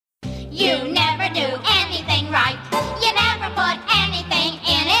You never do anything right. You never put anything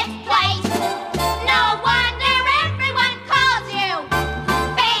in its place. No wonder everyone calls you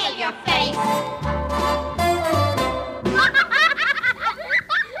failure face.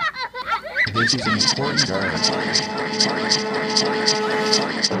 This is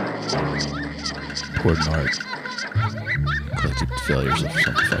important art. Collected failures of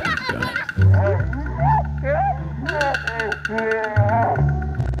some fucking guy.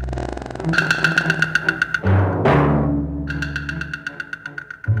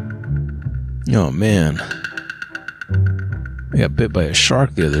 Oh man, I got bit by a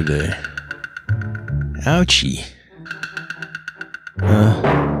shark the other day. Ouchie.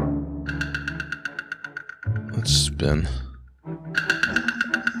 Let's spin.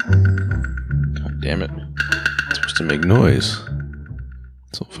 God damn it. It's supposed to make noise.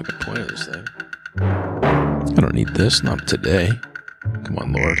 What's the fucking point of this thing? I don't need this, not today. Come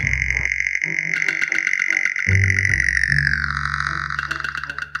on, Lord.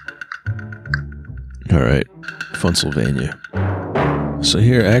 Alright, Pennsylvania. So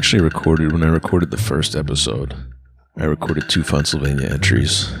here I actually recorded, when I recorded the first episode, I recorded 2 Pennsylvania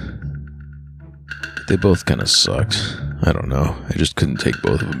entries. They both kind of sucked. I don't know. I just couldn't take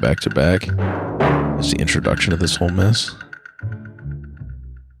both of them back to back. It's the introduction of this whole mess.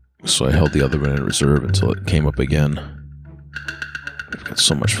 So I held the other one in reserve until it came up again. I've got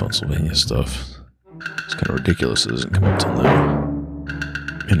so much Pennsylvania stuff. It's kind of ridiculous it doesn't come up till now.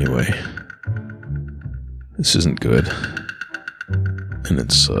 Anyway. This isn't good. And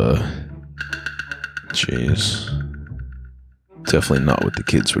it's, jeez. Definitely not what the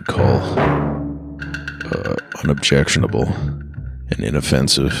kids would call, unobjectionable and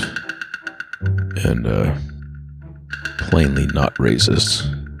inoffensive. And, plainly not racist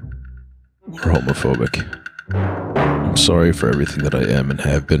or homophobic. I'm sorry for everything that I am and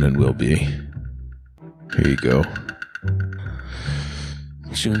have been and will be. Here you go.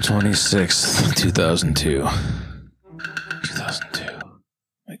 June 26th, 2002. 2002.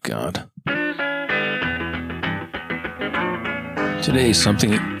 My God. Today,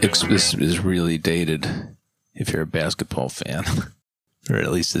 something this is really dated, if you're a basketball fan. Or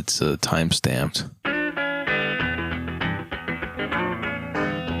at least it's time-stamped.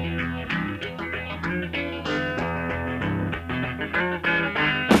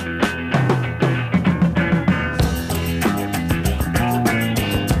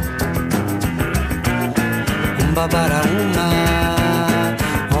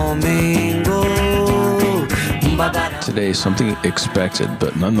 Today, something expected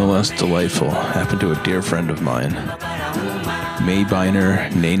but nonetheless delightful happened to a dear friend of mine, Maybiner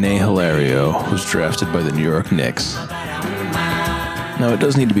Nene Hilario, who was drafted by the New York Knicks. Now, it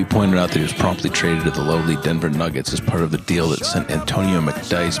does need to be pointed out that he was promptly traded to the lowly Denver Nuggets as part of the deal that sent Antonio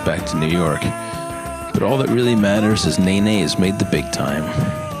McDyess back to New York. But all that really matters is Nene has made the big time.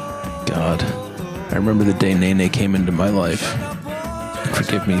 God, I remember the day Nene came into my life.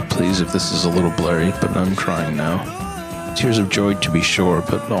 Forgive me, please, if this is a little blurry, but I'm crying now. Tears of joy, to be sure,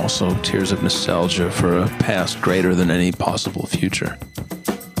 but also tears of nostalgia for a past greater than any possible future.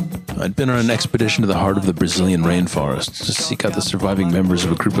 I'd been on an expedition to the heart of the Brazilian rainforest to seek out the surviving members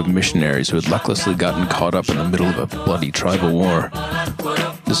of a group of missionaries who had lucklessly gotten caught up in the middle of a bloody tribal war.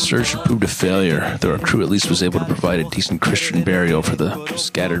 The search had proved a failure, though our crew at least was able to provide a decent Christian burial for the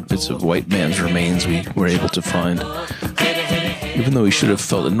scattered bits of white man's remains we were able to find. Even though we should have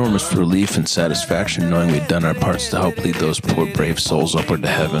felt enormous relief and satisfaction knowing we'd done our parts to help lead those poor brave souls upward to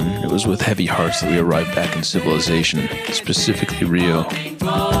heaven, it was with heavy hearts that we arrived back in civilization, specifically Rio.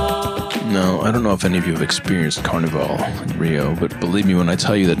 Now, I don't know if any of you have experienced Carnival in Rio, but believe me when I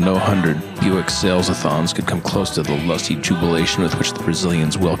tell you that no 100 Buick sales-a-thons could come close to the lusty jubilation with which the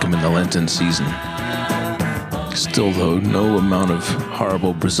Brazilians welcome in the Lenten season. Still, though, no amount of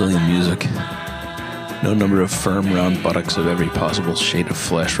horrible Brazilian music, no number of firm, round buttocks of every possible shade of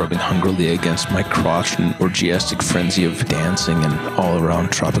flesh rubbing hungrily against my crotch in orgiastic frenzy of dancing and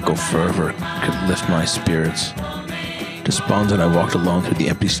all-around tropical fervor could lift my spirits. Despondent, I walked alone through the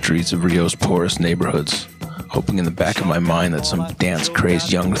empty streets of Rio's poorest neighborhoods, hoping in the back of my mind that some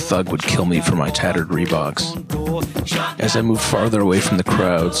dance-crazed young thug would kill me for my tattered Reeboks. As I moved farther away from the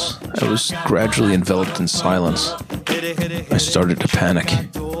crowds, I was gradually enveloped in silence. I started to panic.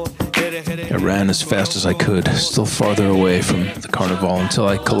 I ran as fast as I could, still farther away from the Carnival, until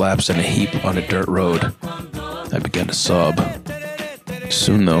I collapsed in a heap on a dirt road. I began to sob.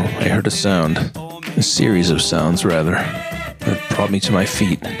 Soon, though, I heard a sound, a series of sounds, rather, that brought me to my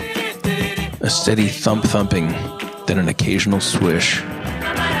feet. A steady thump-thumping, then an occasional swish.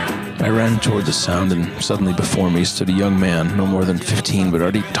 I ran toward the sound, and suddenly before me stood a young man, no more than 15 but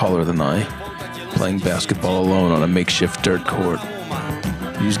already taller than I, playing basketball alone on a makeshift dirt court,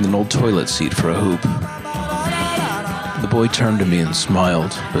 using an old toilet seat for a hoop. The boy turned to me and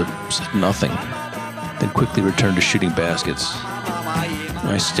smiled, but said nothing, then quickly returned to shooting baskets.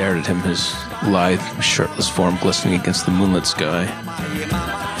 I stared at him, his lithe, shirtless form glistening against the moonlit sky.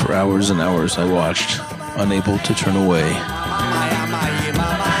 For hours and hours I watched, unable to turn away.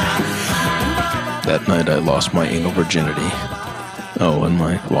 That night I lost my anal virginity. Oh, and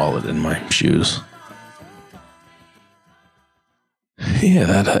my wallet and my shoes. Yeah,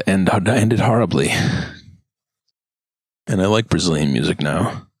 that ended horribly. And I like Brazilian music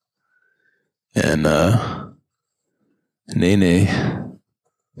now. And, Nene,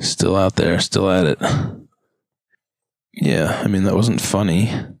 still out there, still at it. Yeah, I mean, that wasn't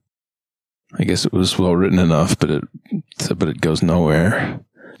funny. I guess it was well written enough, but it goes nowhere.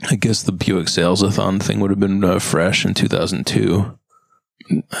 I guess the Buick Salesathon thing would have been fresh in 2002.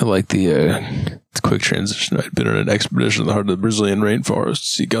 I like the quick transition. I'd been on an expedition in the heart of the Brazilian rainforest to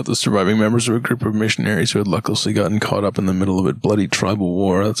seek out the surviving members of a group of missionaries who had lucklessly gotten caught up in the middle of a bloody tribal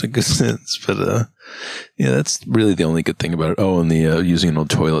war. That's a good sense. But, yeah, that's really the only good thing about it. Oh, and the using an old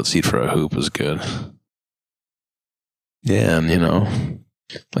toilet seat for a hoop was good. Yeah, and,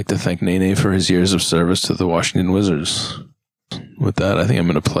 I'd like to thank Nene for his years of service to the Washington Wizards. With that, I think I'm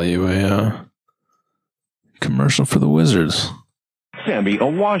going to play you a commercial for the Wizards. Sammy, a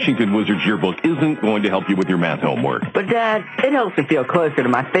Washington Wizards yearbook isn't going to help you with your math homework. But, Dad, it helps me feel closer to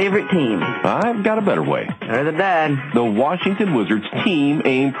my favorite team. I've got a better way. There's a dad. The Washington Wizards Team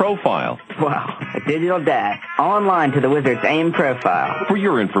AIM Profile. Wow, a digital dad. Online to the Wizards AIM Profile. For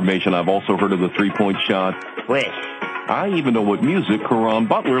your information, I've also heard of the three-point shot. Wish. I even know what music Caron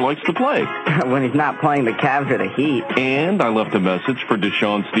Butler likes to play. When he's not playing the Cavs or the Heat. And I left a message for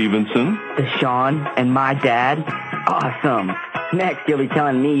Deshaun Stevenson. Deshaun and my dad? Awesome. Next, you'll be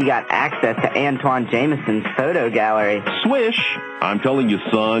telling me you got access to Antoine Jameson's photo gallery. Swish! I'm telling you,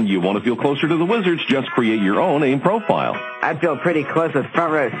 son, you want to feel closer to the Wizards, just create your own AIM profile. I'd feel pretty close with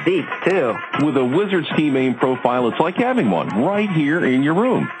front row seats, too. With a Wizards Team AIM profile, it's like having one right here in your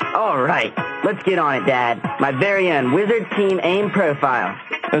room. All right. Let's get on it, Dad. My very own Wizards Team AIM profile.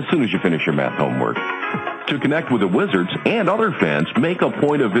 As soon as you finish your math homework. To connect with the Wizards and other fans, make a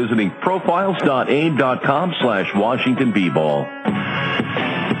point of visiting profiles.aim.com/Washington B-Ball.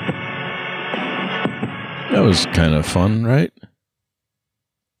 That was kind of fun, right?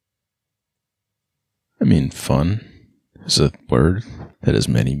 I mean, fun is a word that has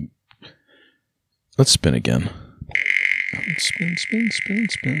many. Let's spin again. Spin, spin, spin,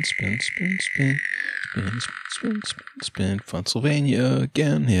 spin, spin, spin, spin, spin, spin, spin, spin. Pennsylvania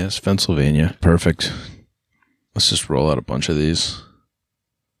again. Yes, Pennsylvania. Perfect. Let's just roll out a bunch of these.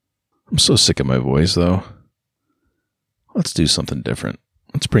 I'm so sick of my voice, though. Let's do something different.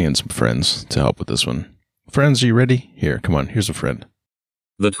 Let's bring in some friends to help with this one. Friends, are you ready? Here, come on. Here's a friend.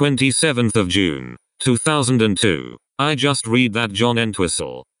 The 27th of June, 2002. I just read that John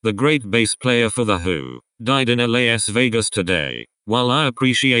Entwistle, the great bass player for The Who, died in Las Vegas today. While I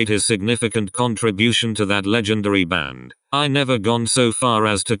appreciate his significant contribution to that legendary band, I never gone so far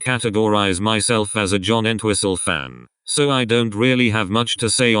as to categorize myself as a John Entwistle fan, so I don't really have much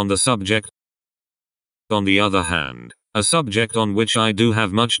to say on the subject. On the other hand, a subject on which I do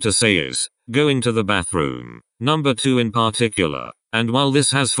have much to say is going to the bathroom, number 2 in particular, and while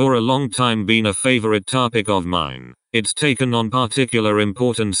this has for a long time been a favorite topic of mine, it's taken on particular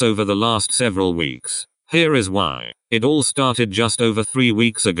importance over the last several weeks. Here is why. It all started just over 3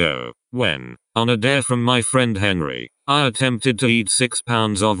 weeks ago, when, on a dare from my friend Henry, I attempted to eat 6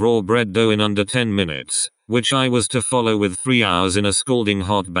 pounds of raw bread dough in under 10 minutes, which I was to follow with 3 hours in a scalding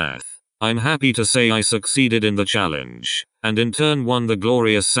hot bath. I'm happy to say I succeeded in the challenge, and in turn won the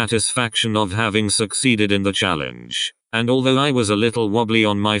glorious satisfaction of having succeeded in the challenge. And although I was a little wobbly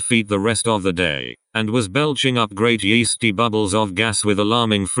on my feet the rest of the day, and was belching up great yeasty bubbles of gas with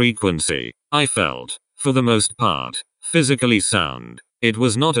alarming frequency, I felt, for the most part, physically sound. It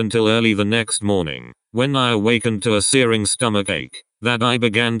was not until early the next morning, when I awakened to a searing stomachache, that I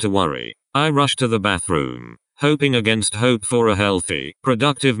began to worry. I rushed to the bathroom, hoping against hope for a healthy,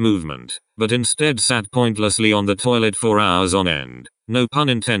 productive movement, but instead sat pointlessly on the toilet for hours on end, no pun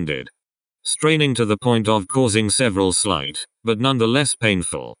intended. Straining to the point of causing several slight, but nonetheless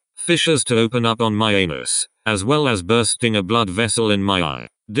painful, fissures to open up on my anus, as well as bursting a blood vessel in my eye.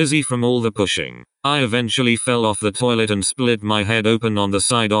 Dizzy from all the pushing, I eventually fell off the toilet and split my head open on the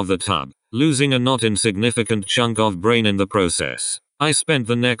side of the tub, losing a not insignificant chunk of brain in the process. I spent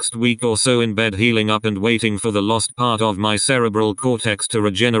the next week or so in bed healing up and waiting for the lost part of my cerebral cortex to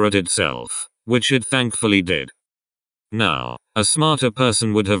regenerate itself, which it thankfully did. Now, a smarter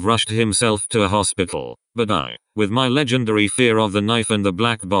person would have rushed himself to a hospital, but I, with my legendary fear of the knife and the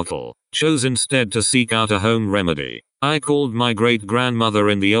black bottle, chose instead to seek out a home remedy. I called my great-grandmother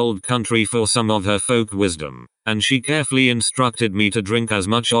in the old country for some of her folk wisdom, and she carefully instructed me to drink as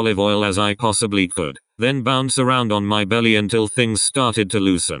much olive oil as I possibly could, then bounce around on my belly until things started to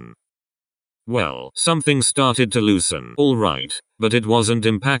loosen. Well, something started to loosen, alright, but it wasn't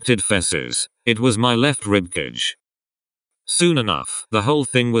impacted feces, it was my left ribcage. Soon enough, the whole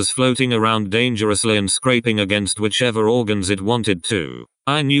thing was floating around dangerously and scraping against whichever organs it wanted to.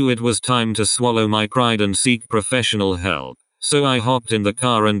 I knew it was time to swallow my pride and seek professional help, so I hopped in the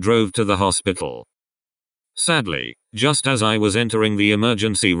car and drove to the hospital. Sadly, just as I was entering the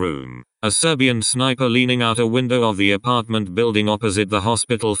emergency room, a Serbian sniper leaning out a window of the apartment building opposite the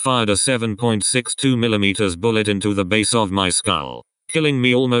hospital fired a 7.62mm bullet into the base of my skull, killing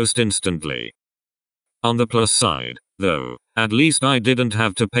me almost instantly. On the plus side, though, at least I didn't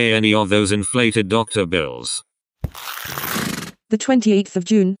have to pay any of those inflated doctor bills. The 28th of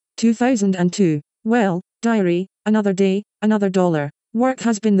June, 2002. Well, diary, another day, another dollar. Work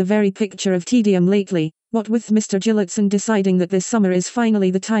has been the very picture of tedium lately, what with Mr. Gilletson deciding that this summer is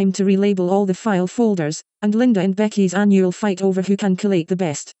finally the time to relabel all the file folders, and Linda and Becky's annual fight over who can collate the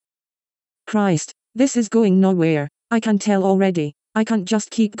best. Christ, this is going nowhere, I can tell already. I can't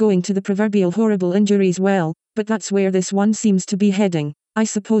just keep going to the proverbial horrible injuries well, but that's where this one seems to be heading. I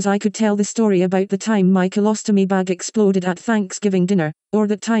suppose I could tell the story about the time my colostomy bag exploded at Thanksgiving dinner, or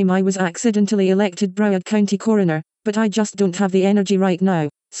the time I was accidentally elected Broward County coroner, but I just don't have the energy right now,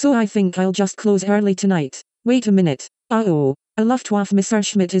 so I think I'll just close early tonight. Wait a minute. Uh-oh, a Luftwaffe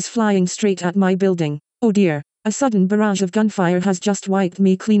Messerschmitt is flying straight at my building. Oh dear, a sudden barrage of gunfire has just wiped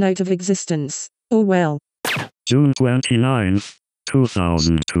me clean out of existence. Oh well. June 29th,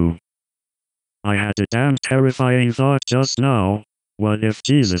 2002. I had a damn terrifying thought just now. What if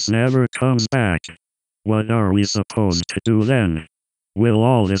Jesus never comes back? What are we supposed to do then? Will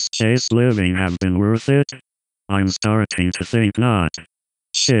all this chaste living have been worth it? I'm starting to think not.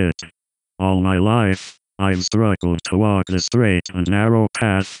 Shit. All my life, I've struggled to walk the straight and narrow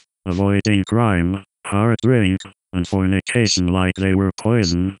path, avoiding crime, hard drink, and fornication like they were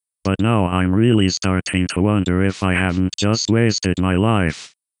poison, but now I'm really starting to wonder if I haven't just wasted my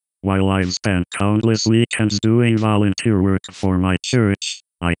life. While I've spent countless weekends doing volunteer work for my church,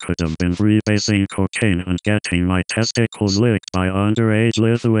 I could have been freebasing cocaine and getting my testicles licked by underage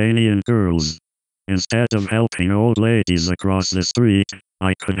Lithuanian girls. Instead of helping old ladies across the street,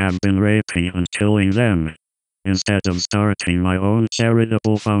 I could have been raping and killing them. Instead of starting my own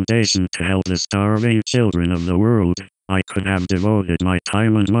charitable foundation to help the starving children of the world, I could have devoted my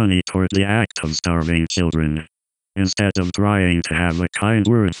time and money toward the act of starving children. Instead of trying to have a kind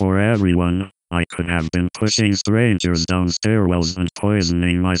word for everyone, I could have been pushing strangers down stairwells and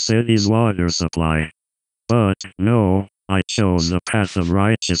poisoning my city's water supply. But, no, I chose the path of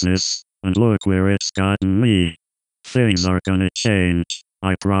righteousness, and look where it's gotten me. Things are gonna change,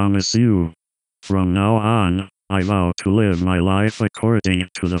 I promise you. From now on, I vow to live my life according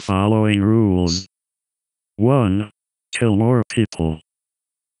to the following rules. 1. Kill more people.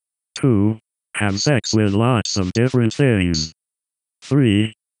 2. Have sex with lots of different things.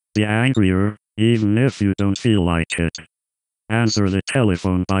 3. Be angrier, even if you don't feel like it. Answer the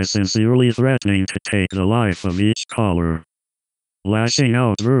telephone by sincerely threatening to take the life of each caller. Lashing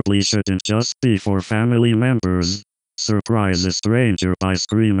out verbally shouldn't just be for family members. Surprise a stranger by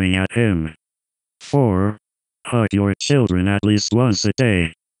screaming at him. 4. Hug your children at least once a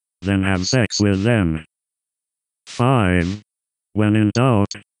day. Then have sex with them. 5. When in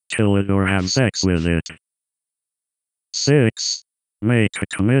doubt, kill it or have sex with it. 6. Make a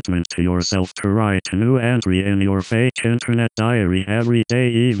commitment to yourself to write a new entry in your fake internet diary every day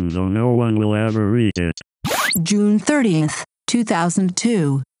even though no one will ever read it. June 30th,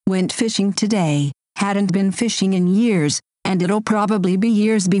 2002. Went fishing today. Hadn't been fishing in years, and it'll probably be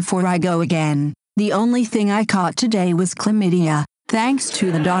years before I go again. The only thing I caught today was chlamydia, thanks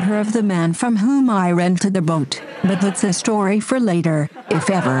to the daughter of the man from whom I rented the boat. But that's a story for later, if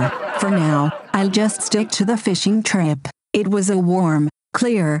ever. For now, I'll just stick to the fishing trip. It was a warm,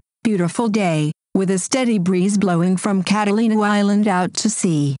 clear, beautiful day, with a steady breeze blowing from Catalina Island out to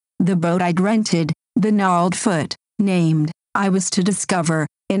sea. The boat I'd rented, the Gnarled Foot, named, I was to discover,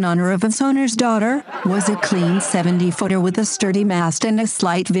 in honor of its owner's daughter, was a clean 70-footer with a sturdy mast and a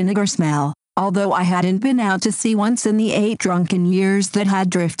slight vinegar smell. Although I hadn't been out to sea once in the 8 drunken years that had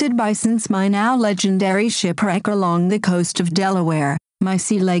drifted by since my now legendary shipwreck along the coast of Delaware, my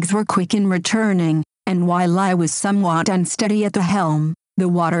sea legs were quick in returning, and while I was somewhat unsteady at the helm, the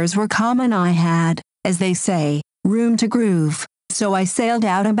waters were calm and I had, as they say, room to groove. So I sailed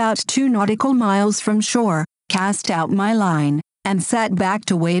out about 2 nautical miles from shore, cast out my line, and sat back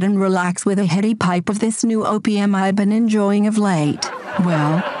to wait and relax with a heady pipe of this new opium I'd been enjoying of late.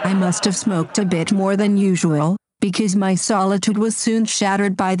 Well, I must have smoked a bit more than usual, because my solitude was soon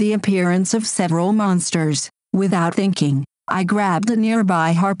shattered by the appearance of several monsters. Without thinking, I grabbed a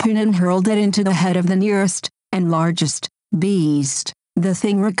nearby harpoon and hurled it into the head of the nearest, and largest, beast. The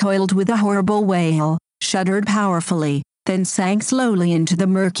thing recoiled with a horrible wail, shuddered powerfully, then sank slowly into the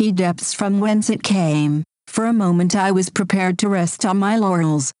murky depths from whence it came. For a moment I was prepared to rest on my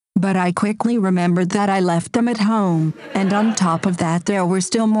laurels, but I quickly remembered that I left them at home, and on top of that there were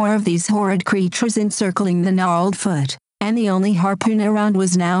still more of these horrid creatures encircling the gnarled foot, and the only harpoon around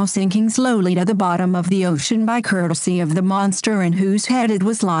was now sinking slowly to the bottom of the ocean by courtesy of the monster in whose head it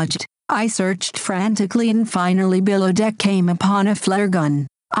was lodged. I searched frantically and finally below deck came upon a flare gun.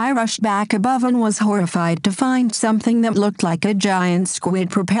 I rushed back above and was horrified to find something that looked like a giant squid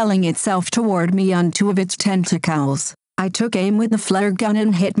propelling itself toward me on 2 of its tentacles. I took aim with the flare gun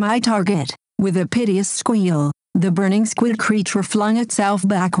and hit my target. With a piteous squeal, the burning squid creature flung itself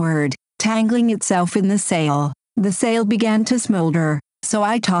backward, tangling itself in the sail. The sail began to smolder, so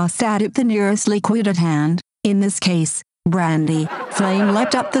I tossed at it the nearest liquid at hand, in this case, brandy. Flame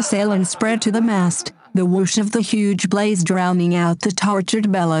leapt up the sail and spread to the mast, the whoosh of the huge blaze drowning out the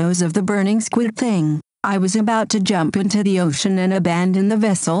tortured bellows of the burning squid thing. I was about to jump into the ocean and abandon the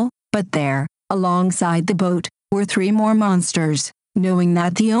vessel, but there, alongside the boat, were 3 more monsters. Knowing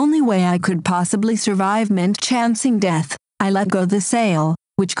that the only way I could possibly survive meant chancing death, I let go the sail,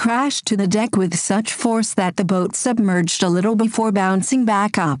 which crashed to the deck with such force that the boat submerged a little before bouncing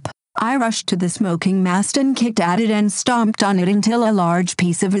back up. I rushed to the smoking mast and kicked at it and stomped on it until a large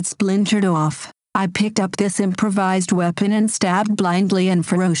piece of it splintered off. I picked up this improvised weapon and stabbed blindly and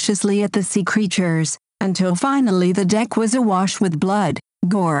ferociously at the sea creatures, until finally the deck was awash with blood,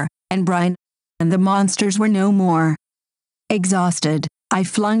 gore, and brine, and the monsters were no more. Exhausted, I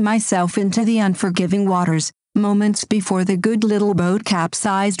flung myself into the unforgiving waters, moments before the good little boat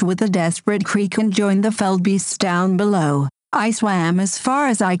capsized with a desperate creak and joined the felled beasts down below. I swam as far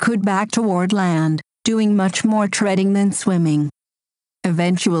as I could back toward land, doing much more treading than swimming.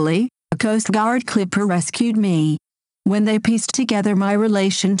 Eventually, a Coast Guard clipper rescued me. When they pieced together my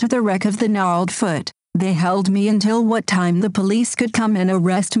relation to the wreck of the gnarled foot, they held me until what time the police could come and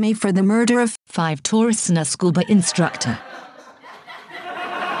arrest me for the murder of 5 tourists and a scuba instructor.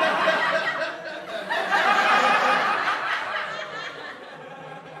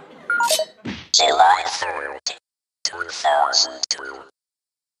 July 3rd, 2002.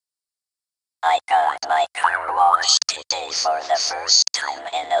 I got my car washed today for the first time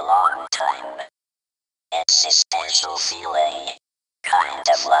in a long time. It's a special feeling, kind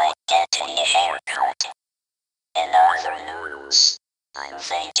of like getting a haircut. In other news, I'm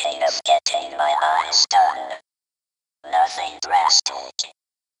thinking of getting my eyes done. Nothing drastic.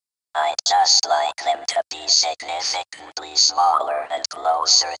 I'd just like them to be significantly smaller and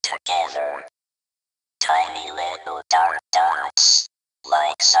closer together. Tiny little dark dots,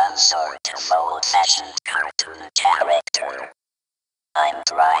 like some sort of old-fashioned cartoon character. I'm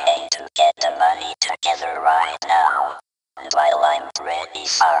trying to get the money together right now, and while I'm pretty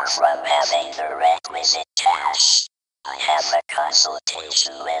far from having the requisite cash, I have a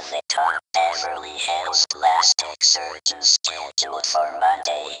consultation with the top Beverly Hills plastic surgeon scheduled for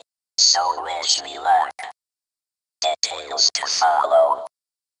Monday, so wish me luck. Details to follow.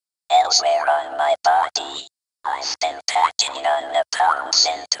 Elsewhere on my body, I've been packing on the pounds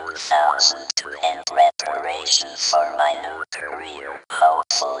in 2002 in preparation for my new career,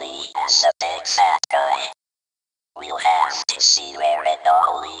 hopefully as a big fat guy. We'll have to see where it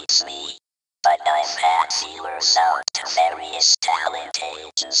all leads me, but I've had feelers out to various talent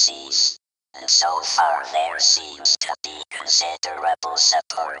agencies, and so far there seems to be considerable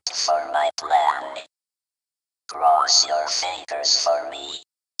support for my plan. Cross your fingers for me,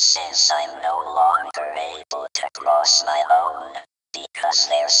 since I'm no longer able to cross my own, because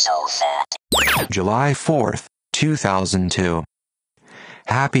they're so fat. July 4th, 2002.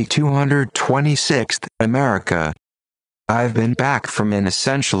 Happy 226th, America. I've been back from an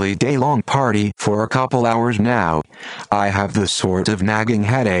essentially day-long party for a couple hours now. I have the sort of nagging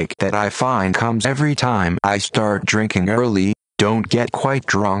headache that I find comes every time I start drinking early, don't get quite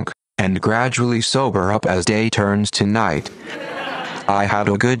drunk, and gradually sober up as day turns to night. I had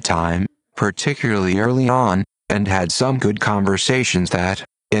a good time, particularly early on, and had some good conversations that,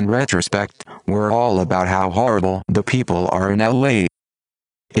 in retrospect, were all about how horrible the people are in LA.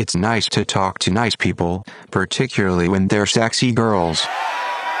 It's nice to talk to nice people, particularly when they're sexy girls.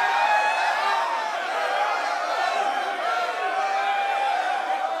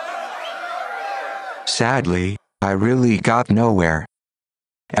 Sadly, I really got nowhere.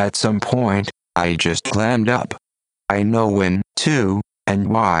 At some point, I just clammed up. I know when, too, and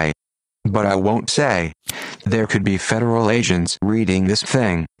why. But I won't say. There could be federal agents reading this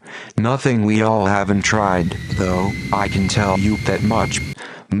thing. Nothing we all haven't tried, though, I can tell you that much.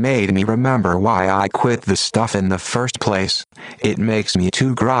 Made me remember why I quit the stuff in the first place. It makes me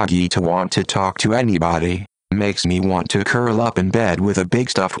too groggy to want to talk to anybody. Makes me want to curl up in bed with a big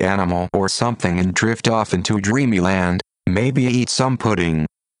stuffed animal or something and drift off into dreamyland. Maybe eat some pudding.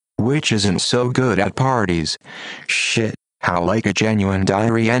 Which isn't so good at parties. Shit, how like a genuine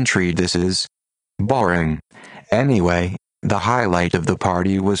diary entry this is. Boring. Anyway, the highlight of the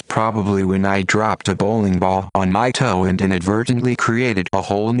party was probably when I dropped a bowling ball on my toe and inadvertently created a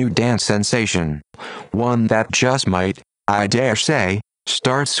whole new dance sensation. One that just might, I dare say,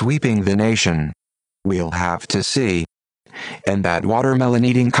 start sweeping the nation. We'll have to see. And that watermelon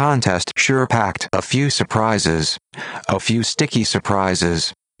eating contest sure packed a few surprises. A few sticky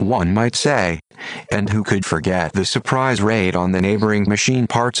surprises, one might say. And who could forget the surprise raid on the neighboring machine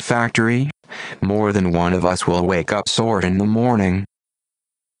parts factory? More than one of us will wake up sore in the morning.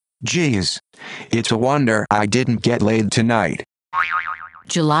 Geez, it's a wonder I didn't get laid tonight.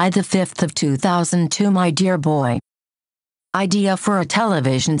 July the 5th of 2002, my dear boy. Idea for a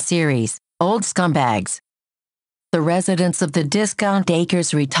television series, Old Scumbags. The residents of the Discount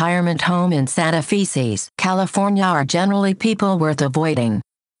Acres retirement home in Santa Fe, California are generally people worth avoiding.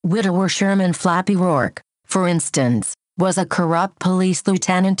 Widower Sherman Flappy Rourke, for instance, was a corrupt police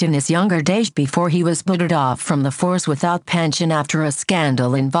lieutenant in his younger days before he was booted off from the force without pension after a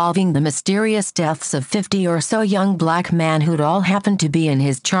scandal involving the mysterious deaths of 50 or so young black men who'd all happened to be in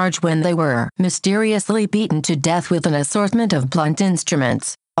his charge when they were mysteriously beaten to death with an assortment of blunt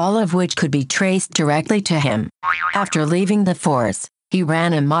instruments, all of which could be traced directly to him. After leaving the force, he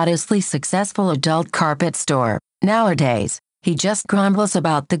ran a modestly successful adult carpet store. Nowadays, he just grumbles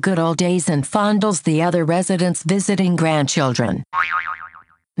about the good old days and fondles the other residents visiting grandchildren.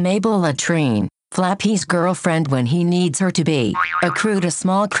 Mabel Latrine, Flappy's girlfriend when he needs her to be, accrued a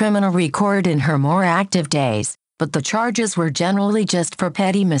small criminal record in her more active days, but the charges were generally just for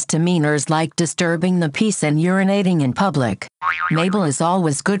petty misdemeanors like disturbing the peace and urinating in public. Mabel is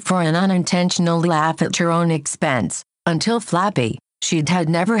always good for an unintentional laugh at your own expense. Until Flappy, had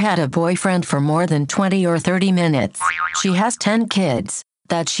never had a boyfriend for more than 20 or 30 minutes. She has 10 kids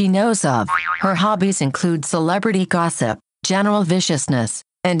that she knows of. Her hobbies include celebrity gossip, general viciousness,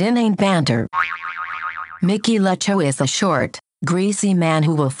 and inane banter. Mickey Lecho is a short, greasy man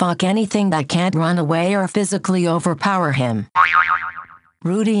who will fuck anything that can't run away or physically overpower him.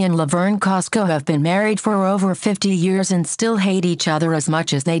 Rudy and Laverne Costco have been married for over 50 years and still hate each other as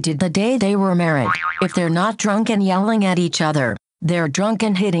much as they did the day they were married. If they're not drunk and yelling at each other, they're drunk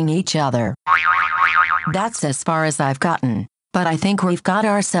and hitting each other. That's as far as I've gotten, but I think we've got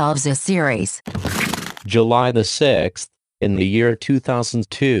ourselves a series. July the 6th, in the year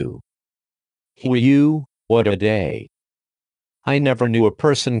 2002. Whew, what a day. I never knew a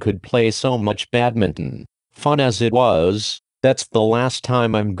person could play so much badminton. Fun as it was, that's the last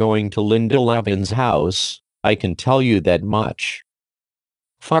time I'm going to Linda Levin's house, I can tell you that much.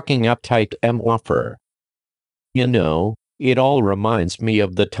 Fucking uptight M-waffer. You know, it all reminds me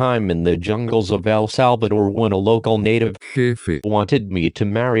of the time in the jungles of El Salvador when a local native wanted me to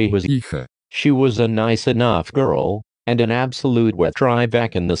marry his hija. She was a nice enough girl, and an absolute wet dry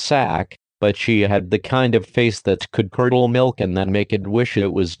back in the sack, but she had the kind of face that could curdle milk and then make it wish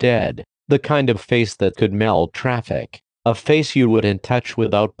it was dead. The kind of face that could melt traffic. A face you wouldn't touch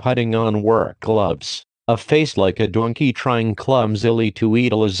without putting on work gloves. A face like a donkey trying clumsily to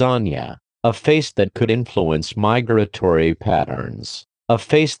eat a lasagna. A face that could influence migratory patterns. A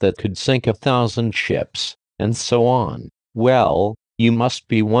face that could sink 1,000 ships, and so on. Well, you must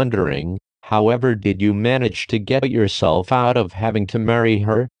be wondering, however did you manage to get yourself out of having to marry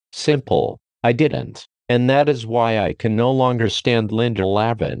her? Simple, I didn't. And that is why I can no longer stand Linda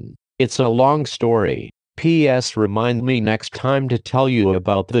Lavin. It's a long story. P.S. Remind me next time to tell you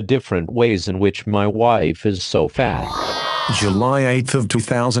about the different ways in which my wife is so fat. July 8th of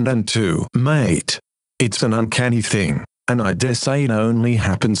 2002. Mate. It's an uncanny thing, and I dare say it only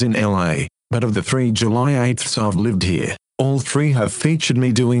happens in LA, but of the 3 July 8ths I've lived here, all 3 have featured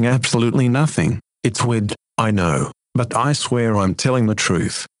me doing absolutely nothing. It's weird, I know, but I swear I'm telling the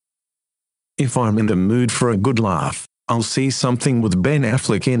truth. If I'm in the mood for a good laugh, I'll see something with Ben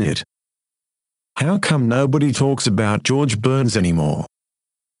Affleck in it. How come nobody talks about George Burns anymore?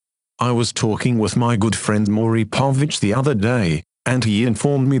 I was talking with my good friend Maury Povich the other day, and he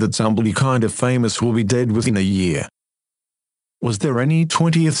informed me that somebody kind of famous will be dead within a year. Was there any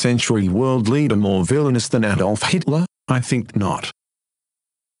 20th century world leader more villainous than Adolf Hitler? I think not.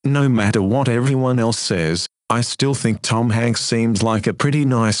 No matter what everyone else says, I still think Tom Hanks seems like a pretty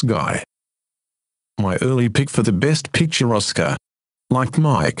nice guy. My early pick for the Best Picture Oscar. Like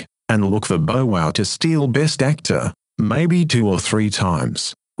Mike, and look for Bow Wow to steal Best Actor, maybe 2 or 3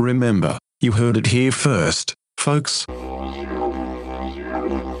 times. Remember, you heard it here first, folks.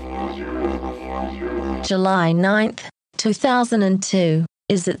 July 9th, 2002.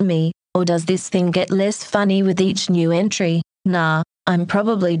 Is it me, or does this thing get less funny with each new entry? Nah, I'm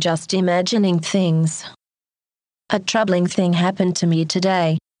probably just imagining things. A troubling thing happened to me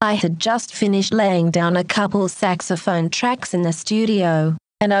today. I had just finished laying down a couple saxophone tracks in the studio,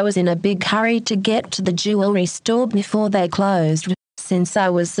 and I was in a big hurry to get to the jewelry store before they closed, since I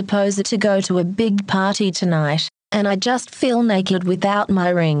was supposed to go to a big party tonight, and I just feel naked without my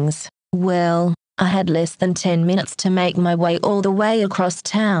rings. Well, I had less than 10 minutes to make my way all the way across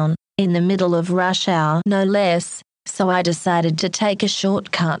town, in the middle of rush hour no less, so I decided to take a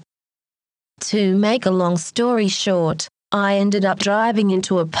shortcut. To make a long story short, I ended up driving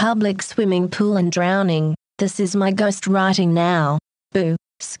into a public swimming pool and drowning. This is my ghost writing now. Boo,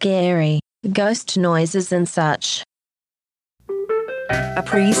 scary, ghost noises and such. A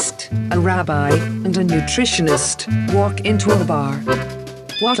priest, a rabbi, and a nutritionist walk into a bar.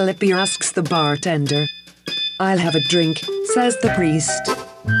 What'll it be, asks the bartender. I'll have a drink, says the priest.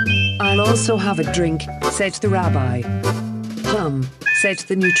 I'll also have a drink, said the rabbi. Said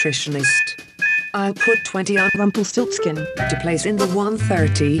the nutritionist. I'll put 20 on Rumpelstiltskin to place in the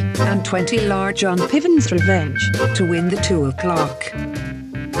 1:30 and 20 large on Piven's Revenge to win the 2 o'clock.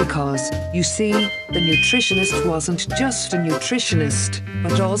 Because, you see, the nutritionist wasn't just a nutritionist,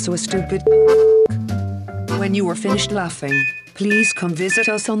 but also a stupid. When you are finished laughing, please come visit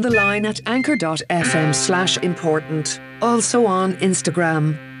us on the line at anchor.fm/important. Also on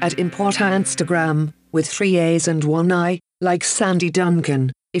Instagram, at Importanstagram, with 3 A's and 1 I, like Sandy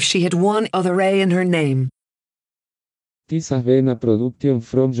Duncan, if she had 1 other A in her name. This has been a production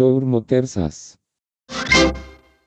from Your Motersas.